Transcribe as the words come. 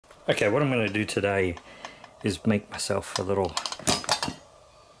Okay, what I'm going to do today is make myself a little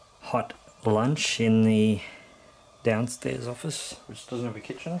hot lunch in the downstairs office, which doesn't have a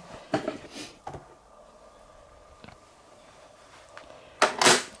kitchen.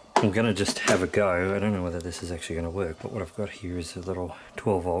 I'm going to just have a go. I don't know whether this is actually going to work, but what I've got here is a little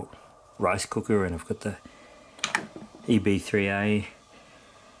 12 volt rice cooker, and I've got the EB3A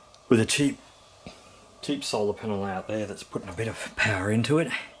with a cheap solar panel out there that's putting a bit of power into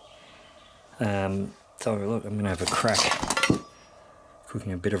it. So look, I'm going to have a crack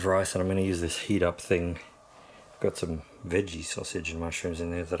cooking a bit of rice, and I'm going to use this heat up thing. I've got some veggie sausage and mushrooms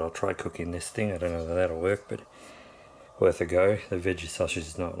in there that I'll try cooking this thing. I don't know whether that'll work, but worth a go. The veggie sausage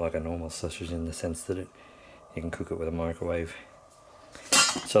is not like a normal sausage in the sense that you can cook it with a microwave.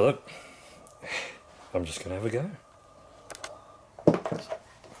 So look, I'm just going to have a go.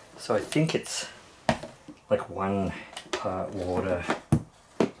 So I think it's like 1 part water,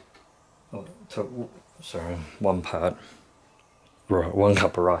 sorry, 1 part, 1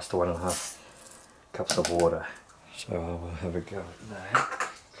 cup of rice to 1.5 cups of water. So I will have a go at that.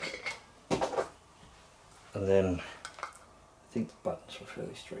 And then I think the buttons were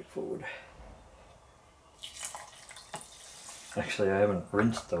fairly straightforward. Actually, I haven't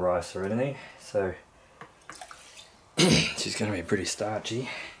rinsed the rice or anything, so she's going to be pretty starchy.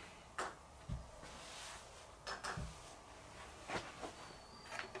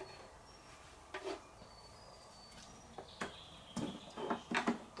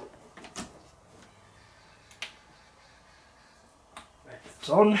 It's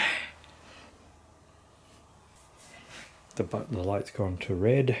on. The light's gone to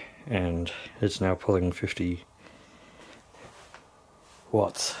red and it's now pulling 50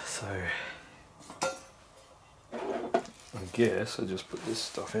 watts, so I guess I'll just put this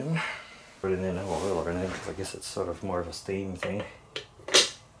stuff in. Put in there no oil or anything, because I guess it's sort of more of a steam thing. A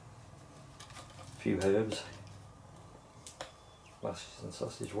few herbs, mushrooms and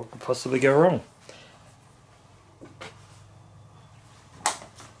sausage. What could possibly go wrong?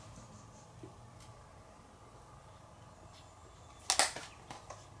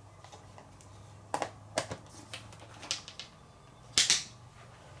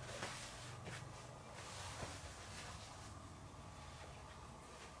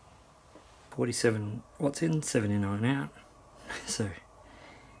 $47 watts in, 79 out, so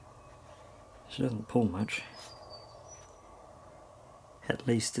she doesn't pull much. At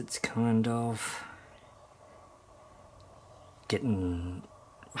least it's kind of getting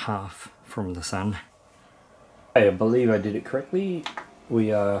half from the sun. I believe I did it correctly.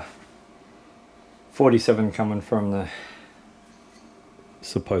 We are 47 coming from the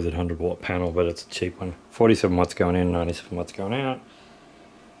supposed 100 watt panel, but it's a cheap one. 47 watts going in, 97 watts going out.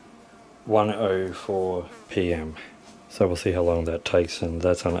 1:04 PM. So we'll see how long that takes, and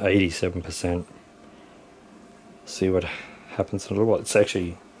that's on 87%. See what happens in a little while. It's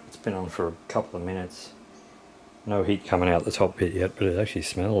been on for a couple of minutes. No heat coming out the top bit yet, but it actually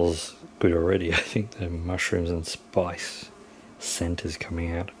smells good already. I think the mushrooms and spice scent is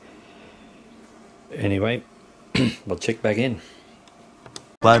coming out. Anyway, we'll check back in.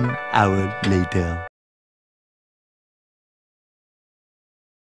 1 hour later.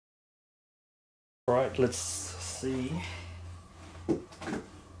 Right, let's see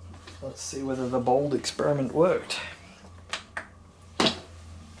whether the bold experiment worked.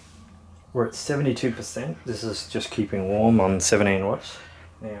 We're at 72%. This is just keeping warm on 17 watts.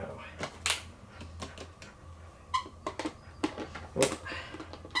 Now, oh,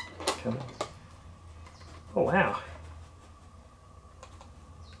 come on. Oh wow.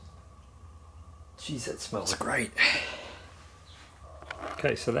 Jeez, that smells great.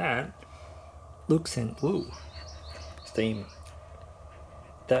 Okay, so that looks and blue steam.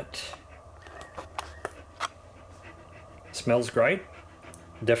 That smells great.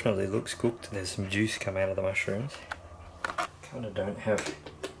 Definitely looks cooked. There's some juice come out of the mushrooms. Kind of don't have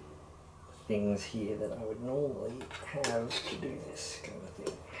things here that I would normally have to do this kind of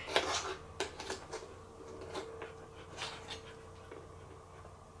thing.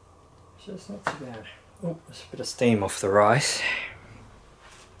 So it's not too bad. Oh, there's a bit of steam off the rice.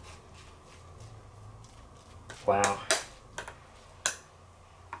 Wow.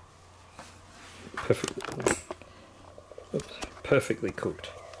 Perfectly cooked.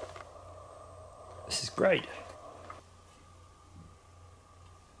 This is great.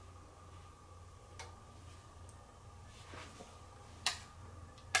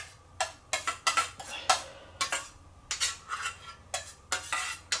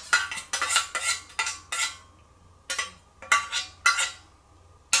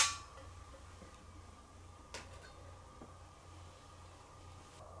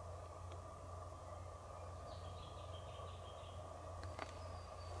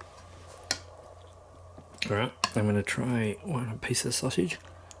 Alright, I'm going to try one piece of sausage.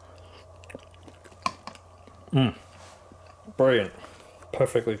 Brilliant.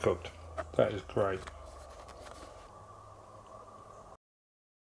 Perfectly cooked. That is great.